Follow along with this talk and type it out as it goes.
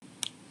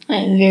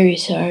I'm very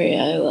sorry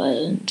I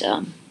wasn't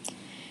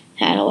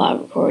had a lot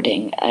of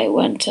recording. I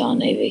went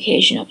on a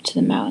vacation up to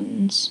the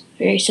mountains,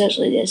 very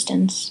socially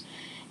distanced,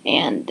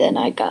 and then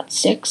I got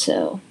sick,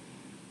 so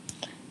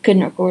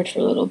couldn't record for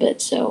a little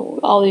bit. So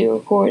I'll be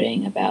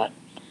recording about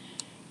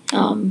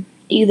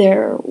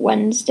either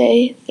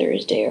Wednesday,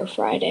 Thursday, or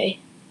Friday,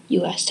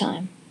 U.S.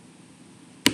 time.